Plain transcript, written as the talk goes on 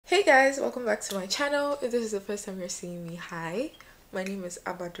guys, welcome back to my channel. If this is the first time you're seeing me, hi, my name is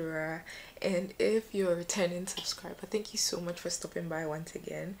Dora, and if you're a returning subscriber, thank you so much for stopping by once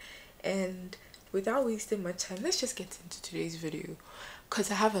again. And without wasting much time, let's just get into today's video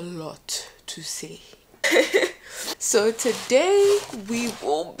because I have a lot to say. So today we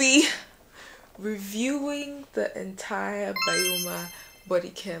will be reviewing the entire BYOMA body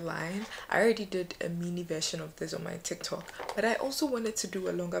care line. I already did a mini version of this on my TikTok, but I also wanted to do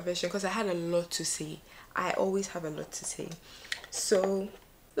a longer version because I had a lot to say. I always have a lot to say. So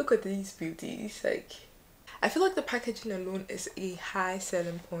look at these beauties. Like, I feel like the packaging alone is a high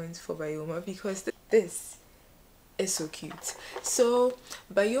selling point for BYOMA because this is so cute. So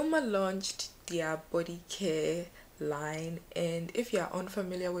BYOMA launched their body care line, and if you are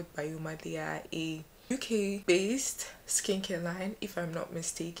unfamiliar with BYOMA, they are a UK based skincare line, if I'm not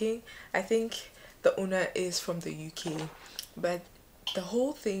mistaken. I think the owner is from the UK, but the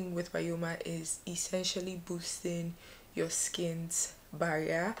whole thing with BYOMA is essentially boosting your skin's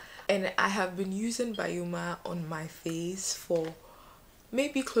barrier. And I have been using BYOMA on my face for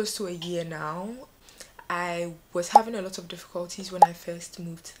maybe close to a year now. I was having a lot of difficulties when I first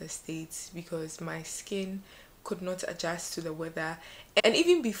moved to the States because my skin could not adjust to the weather, and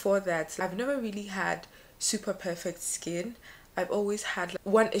even before that I've never really had super perfect skin. I've always had like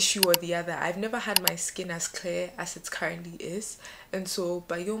one issue or the other. I've never had my skin as clear as it currently is, and so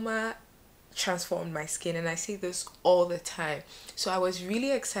BYOMA transformed my skin, and I say this all the time. So I was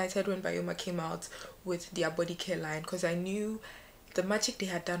really excited when BYOMA came out with their body care line because I knew the magic they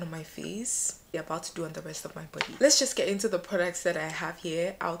had done on my face, they're about to do on the rest of my body. Let's just get into the products that I have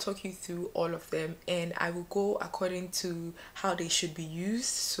here. I'll talk you through all of them, and I will go according to how they should be used,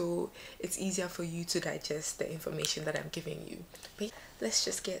 so it's easier for you to digest the information that I'm giving you. But let's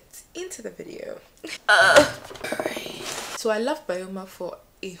just get into the video. Alright. So I love BYOMA for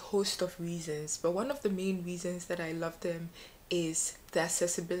a host of reasons, but one of the main reasons that I love them is the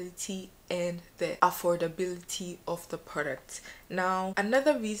accessibility and the affordability of the product. Now,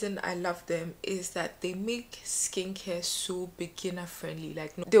 another reason I love them is that they make skincare so beginner friendly.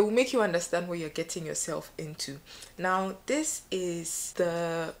 Like, they will make you understand what you're getting yourself into. Now, this is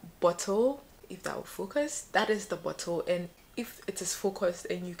the bottle. If that will focus, that is the bottle, and if it is focused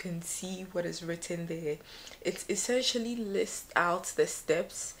and you can see what is written there, it essentially lists out the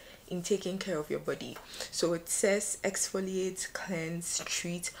steps in taking care of your body. So it says exfoliate, cleanse,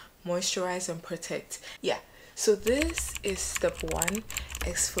 treat, moisturize, and protect. Yeah, so this is step 1,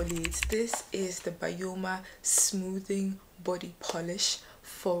 exfoliate. This is the BYOMA smoothing body polish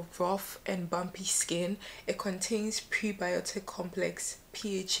for rough and bumpy skin. It contains prebiotic complex,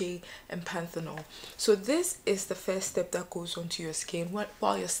 PHA, and panthenol. So this is the first step that goes onto your skin.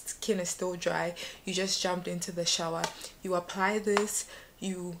 While your skin is still dry, you just jumped into the shower, you apply this,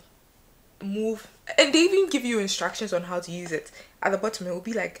 you move, and they even give you instructions on how to use it. At the bottom it will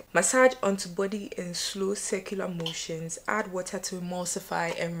be like, massage onto body in slow circular motions, add water to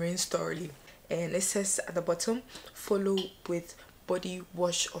emulsify, and rinse thoroughly. And it says at the bottom, follow with body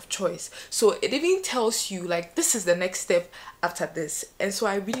wash of choice. So it even tells you like this is the next step after this, and so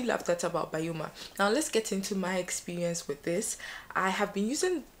I really love that about BYOMA. Now let's get into my experience with this. I have been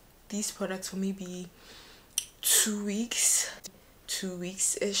using these products for maybe 2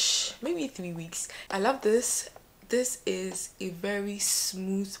 weeks-ish, maybe 3 weeks. I love this. This is a very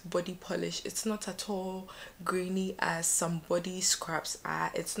smooth body polish. It's not at all grainy as some body scrubs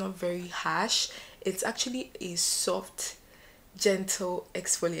are. It's not very harsh. It's actually a soft, gentle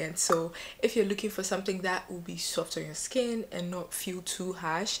exfoliant. So if you're looking for something that will be soft on your skin and not feel too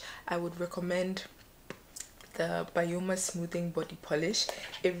harsh, I would recommend the BYOMA smoothing body polish.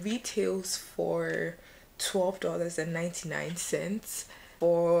 It retails for $12.99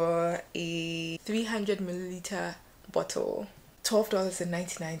 for a 300 milliliter bottle.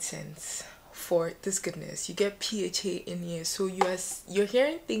 $12.99 for this goodness. You get PHA in here, so you're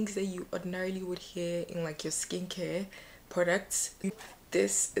hearing things that you ordinarily would hear in like your skincare products.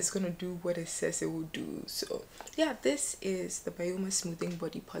 This is gonna do what it says it will do. So yeah, this is the BYOMA smoothing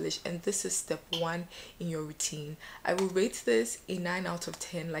body polish, and this is step 1 in your routine. I will rate this a 9 out of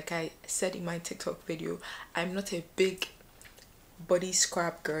 10. Like I said in my TikTok video, I'm not a big body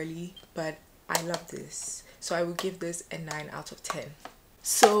scrub girly, but I love this, so I will give this a 9 out of 10.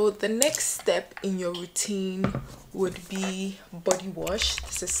 So the next step in your routine would be body wash.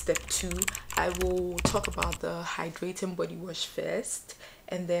 This is step 2. I will talk about the hydrating body wash first,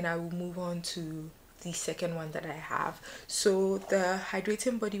 and then I will move on to the second one that I have. So the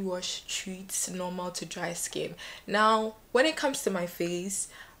hydrating body wash treats normal to dry skin. Now when it comes to my face,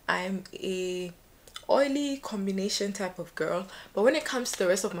 I'm a oily combination type of girl, but when it comes to the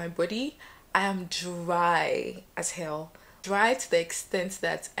rest of my body, I am dry as hell. Dry to the extent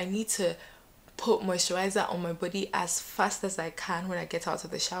that I need to put moisturizer on my body as fast as I can when I get out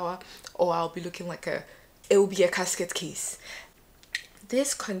of the shower, or I'll be looking like it will be a casket case.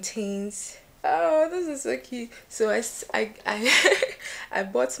 This contains, oh, this is so cute. So I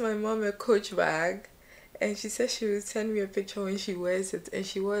bought my mom a Coach bag, and she said she would send me a picture when she wears it, and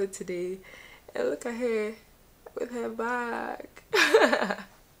she wore it today. And look at her with her bag.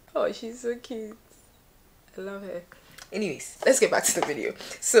 Oh, she's so cute. I love her. Anyways, let's get back to the video.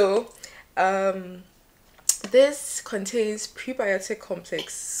 So this contains prebiotic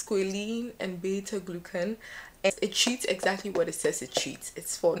complex, squalene and beta glucan, and it treats exactly what it says it treats.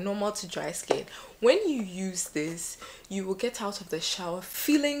 It's for normal to dry skin. When you use this, you will get out of the shower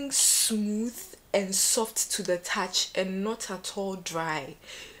feeling smooth and soft to the touch and not at all dry.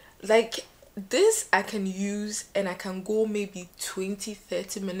 Like, this I can use and I can go maybe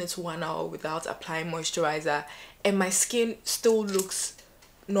 20-30 minutes, 1 hour without applying moisturizer, and my skin still looks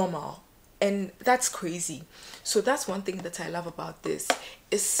normal. And that's crazy. So that's one thing that I love about this.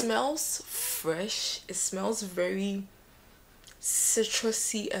 It smells fresh. It smells very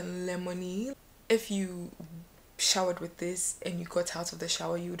citrusy and lemony. If you showered with this and you got out of the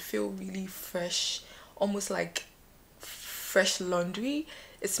shower, you would feel really fresh, almost like fresh laundry.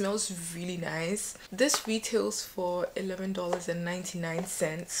 It smells really nice. This retails for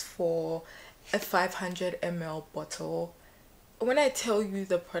 $11.99 for a 500 ml bottle. When I tell you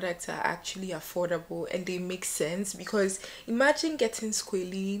the products are actually affordable and they make sense, because imagine getting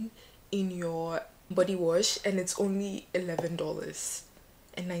squalene in your body wash and it's only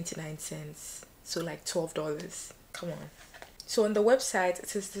 $11.99, so like $12. Come on. So on the website,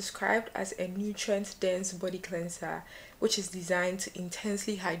 it is described as a nutrient dense body cleanser which is designed to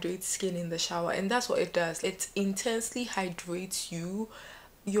intensely hydrate skin in the shower, and that's what it does. It intensely hydrates you.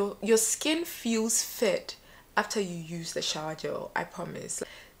 Your skin feels fit after you use the shower gel, I promise.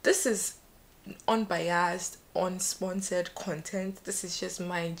 This is unbiased, unsponsored content. This is just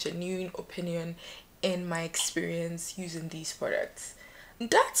my genuine opinion and my experience using these products.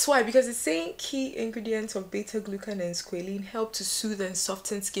 That's why, because it's saying key ingredients of beta glucan and squalene help to soothe and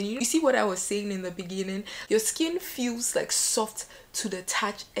soften skin. You see what I was saying in the beginning? Your skin feels like soft to the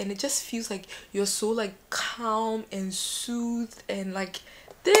touch, and it just feels like you're so like calm and soothed, and like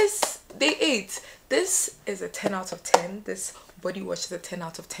this day 8. This is a 10 out of 10. This body wash is a 10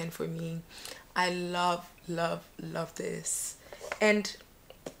 out of 10 for me. I love this, and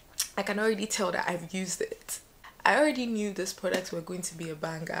I can already tell that I've used it. I already knew this product were going to be a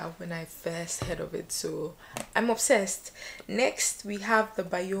banger when I first heard of it, so I'm obsessed. Next, we have the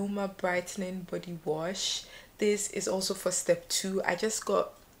BYOMA Brightening Body Wash. This is also for step 2. I just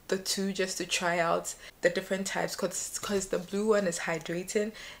got the 2 just to try out the different types, because the blue one is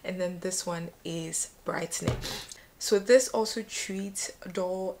hydrating and then this one is brightening. So this also treats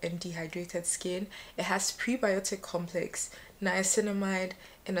dull and dehydrated skin. It has prebiotic complex, niacinamide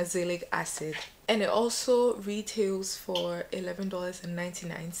and azelaic acid, and it also retails for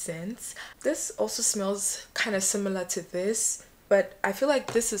 $11.99. This also smells kind of similar to this, but I feel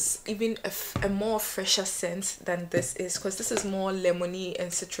like this is even a more fresher scent than this is, because this is more lemony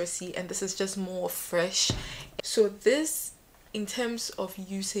and citrusy and this is just more fresh. So this, in terms of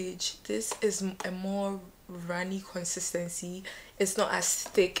usage, this is a more runny consistency. It's not as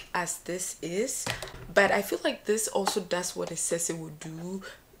thick as this is, but I feel like this also does what it says it would do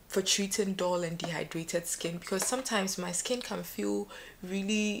for treating dull and dehydrated skin, because sometimes my skin can feel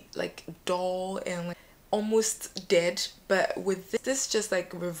really like dull and like almost dead, but with this just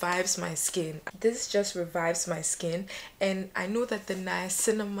like revives my skin. This just revives my skin, and I know that the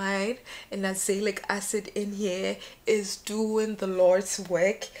niacinamide and azelaic acid in here is doing the Lord's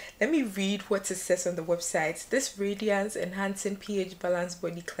work. Let me read what it says on the website. This radiance enhancing pH balance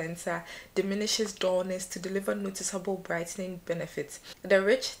body cleanser diminishes dullness to deliver noticeable brightening benefits. The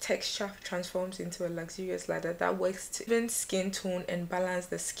rich texture transforms into a luxurious lather that works to even skin tone and balance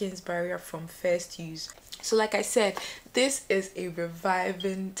the skin's barrier from first use. So like I said, this is a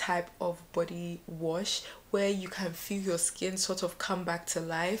reviving type of body wash where you can feel your skin sort of come back to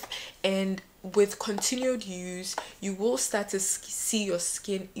life, and with continued use you will start to see your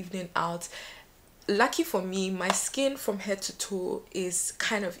skin evening out. Lucky for me, my skin from head to toe is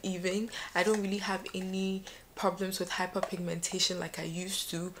kind of even. I don't really have any problems with hyperpigmentation like I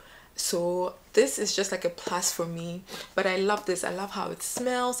used to, so this is just like a plus for me. But I love this. I love how it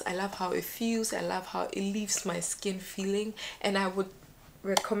smells, I love how it feels, I love how it leaves my skin feeling, and I would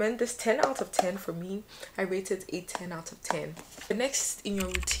recommend this 10 out of 10 for me. I rate it a 10 out of 10. The next in your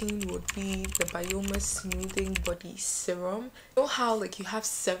routine would be the BYOMA Smoothing Body Serum. You know how like you have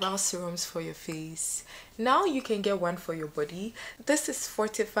several serums for your face? Now you can get one for your body. This is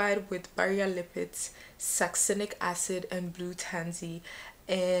fortified with barrier lipids, succinic acid, and blue tansy,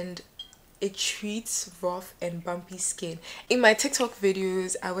 and it treats rough and bumpy skin. In my TikTok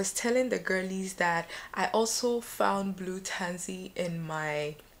videos, I was telling the girlies that I also found blue tansy in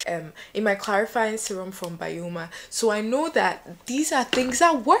my clarifying serum from BYOMA. So I know that these are things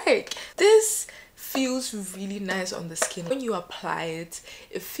that work. This feels really nice on the skin. When you apply it,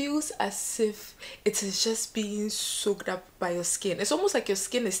 it feels as if it is just being soaked up by your skin. It's almost like your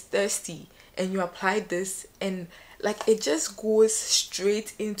skin is thirsty and you apply this, and like it just goes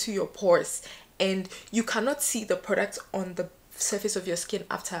straight into your pores, and you cannot see the product on the surface of your skin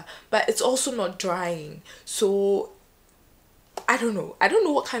after, but it's also not drying. So I don't know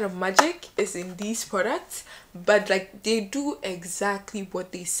what kind of magic is in these products, but like they do exactly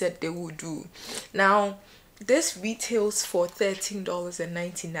what they said they would do. Now this retails for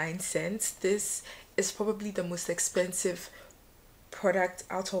 $13.99. This is probably the most expensive product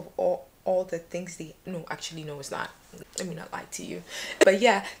out of all the things they actually no, it's not. Let me not lie to you. But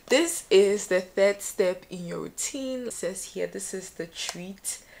yeah, this is the third step in your routine. It says here this is the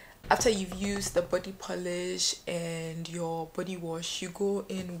treat. After you've used the body polish and your body wash, you go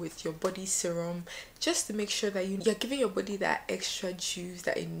in with your body serum just to make sure that you're giving your body that extra juice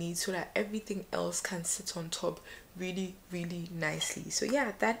that it needs so that everything else can sit on top really nicely. So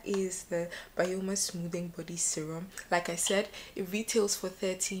yeah, that is the BYOMA Smoothing Body Serum. Like I said, it retails for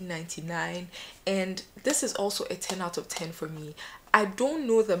 $13.99, and this is also a 10 out of 10 for me. I don't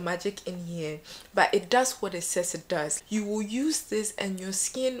know the magic in here, but it does what it says it does. You will use this and your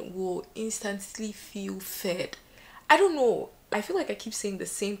skin will instantly feel fed. I don't know, I feel like I keep saying the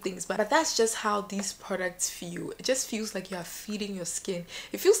same things, but that's just how these products feel. It just feels like you are feeding your skin.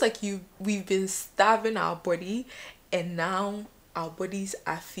 It feels like we've been starving our body and now our bodies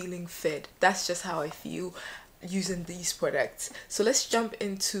are feeling fed. That's just how I feel using these products. So let's jump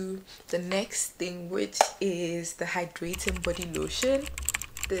into the next thing, which is the hydrating body lotion.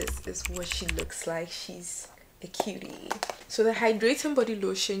 This is what she looks like. She's a cutie. So the hydrating body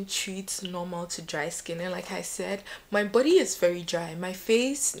lotion treats normal to dry skin, and like I said, my body is very dry. My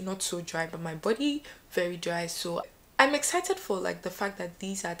face not so dry, but my body very dry. So I'm excited for like the fact that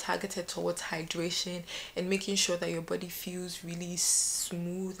these are targeted towards hydration and making sure that your body feels really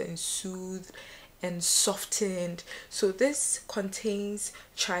smooth and soothed and softened. So this contains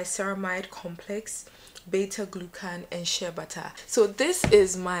triceramide complex, beta glucan, and shea butter. So this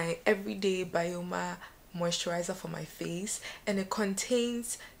is my everyday BYOMA moisturizer for my face, and it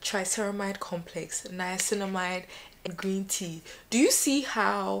contains triceramide complex, niacinamide, and green tea. Do you see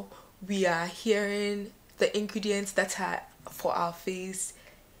how we are hearing the ingredients that are for our face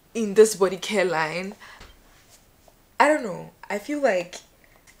in this body care line? I don't know, I feel like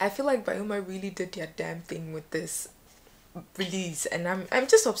BYOMA really did their damn thing with this release, and I'm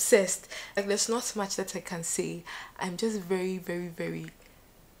just obsessed. Like there's not much that I can say. I'm just very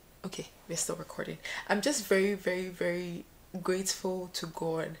okay, we're still recording. I'm just very grateful to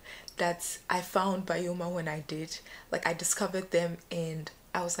God that I found BYOMA when I did. Like I discovered them and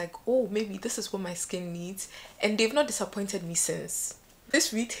I was like, oh, maybe this is what my skin needs, and they've not disappointed me since.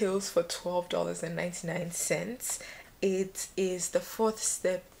 This retails for $12.99. It is the fourth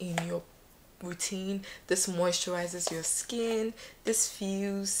step in your routine. This moisturizes your skin. This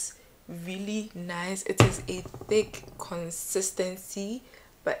feels really nice. It is a thick consistency,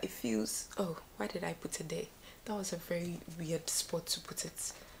 but it feels, oh, why did I put it there? That was a very weird spot to put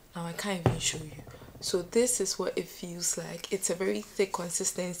it. Now I can't even show you. So this is what it feels like. It's a very thick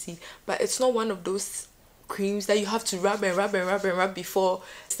consistency, but it's not one of those creams that you have to rub before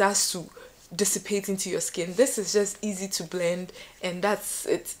it starts to dissipate into your skin. This is just easy to blend, and that's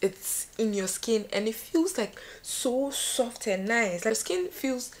it. It's in your skin and it feels like so soft and nice. Like skin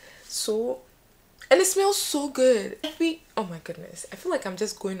feels so, and it smells so good. Oh my goodness, I feel like I'm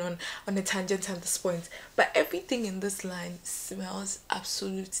just going on a tangent at this point, but everything in this line smells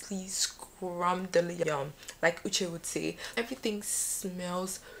absolutely scrumdiddly-yum, like Uche would say. Everything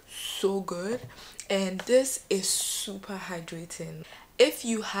smells so good, and this is super hydrating. If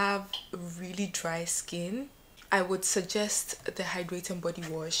you have really dry skin, I would suggest the hydrating body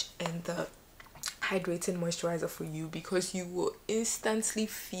wash and the hydrating moisturizer for you, because you will instantly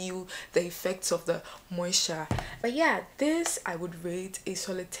feel the effects of the moisture. But yeah, this I would rate a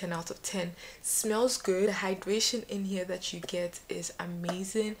solid 10 out of 10. Smells good. The hydration in here that you get is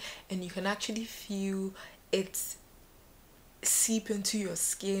amazing, and you can actually feel it's seep into your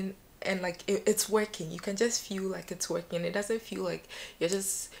skin, and like it's working. You can just feel like it's working. It doesn't feel like you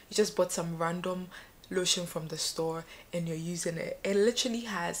just bought some random lotion from the store and you're using it. It literally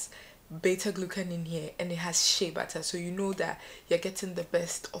has beta glucan in here, and it has shea butter, so you know that you're getting the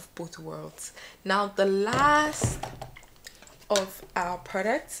best of both worlds. Now the last of our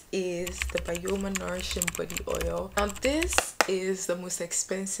products is the BYOMA Nourishing Body Oil. Now this is the most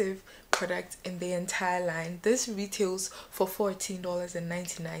expensive product in the entire line. This retails for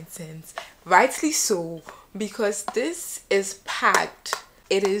 $14.99, rightly so, because this is packed.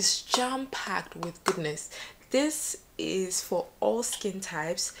 It is jam-packed with goodness. This is for all skin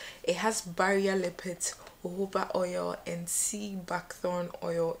types. It has barrier lipids, jojoba oil, and sea buckthorn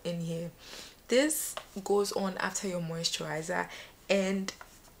oil in here. This goes on after your moisturizer, and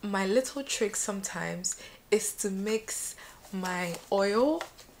my little trick sometimes is to mix my oil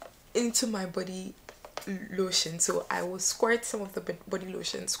into my body lotion. So I will squirt some of the body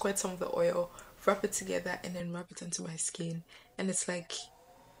lotion, squirt some of the oil, wrap it together, and then wrap it onto my skin. And it's like,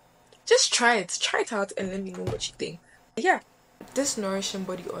 just try it out and let me know what you think. Yeah, this Nourishing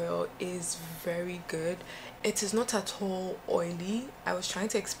Body Oil is very good. It is not at all oily. I was trying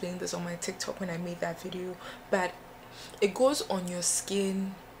to explain this on my TikTok when I made that video, but it goes on your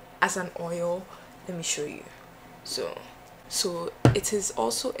skin as an oil. Let me show you. So it is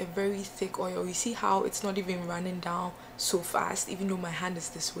also a very thick oil. You see how it's not even running down so fast, even though my hand is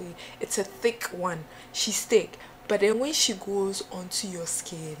this way. It's a thick one. She's thick, but then when she goes onto your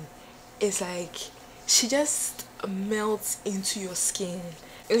skin, it's like she just melts into your skin,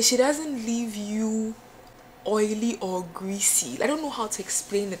 and she doesn't leave you oily or greasy. I don't know how to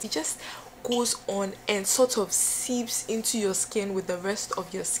explain it. It just goes on and sort of seeps into your skin with the rest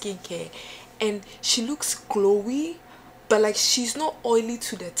of your skincare, and she looks glowy, but like she's not oily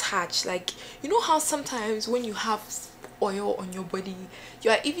to the touch. Like, you know how sometimes when you have oil on your body, you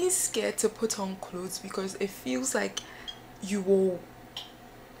are even scared to put on clothes because it feels like you will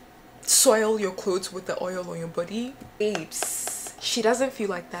soil your clothes with the oil on your body? Babes, she doesn't feel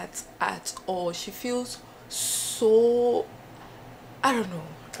like that at all. She feels so, I don't know.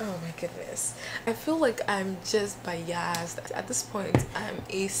 Oh my goodness, I feel like I'm just biased. At this point, I'm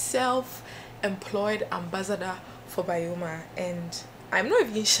a self-employed ambassador for BYOMA, and I'm not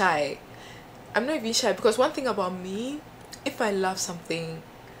even shy. Because one thing about me, if I love something,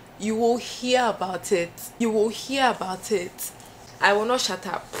 you will hear about it. I will not shut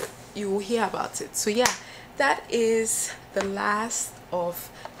up. You will hear about it. So yeah, that is the last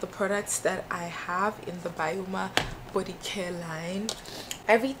of the products that I have in the BYOMA body care line.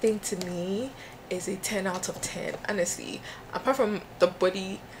 Everything to me is a 10 out of 10, honestly, apart from the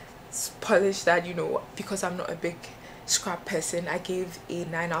body polish that, you know, because I'm not a big scrub person, I gave a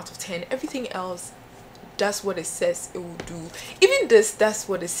 9 out of 10. Everything else does what it says it will do. Even this, that's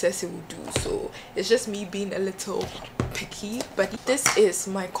what it says it will do. So it's just me being a little picky. But this is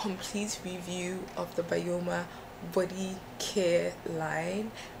my complete review of the BYOMA body care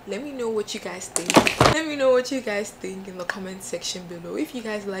line. Let me know what you guys think. Let me know what you guys think in the comment section below. If you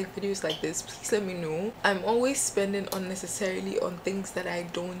guys like videos like this, please let me know. I'm always spending unnecessarily on things that I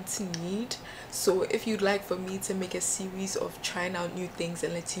don't need. So if you'd like for me to make a series of trying out new things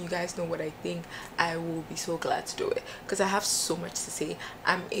and letting you guys know what I think, I will be so glad to do it, because I have so much to say.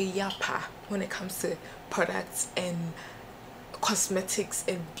 I'm a yapper when it comes to products and cosmetics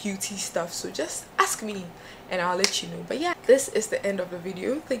and beauty stuff, so just ask me and I'll let you know. But yeah, this is the end of the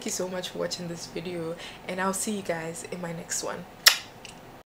video. Thank you so much for watching this video, and I'll see you guys in my next one.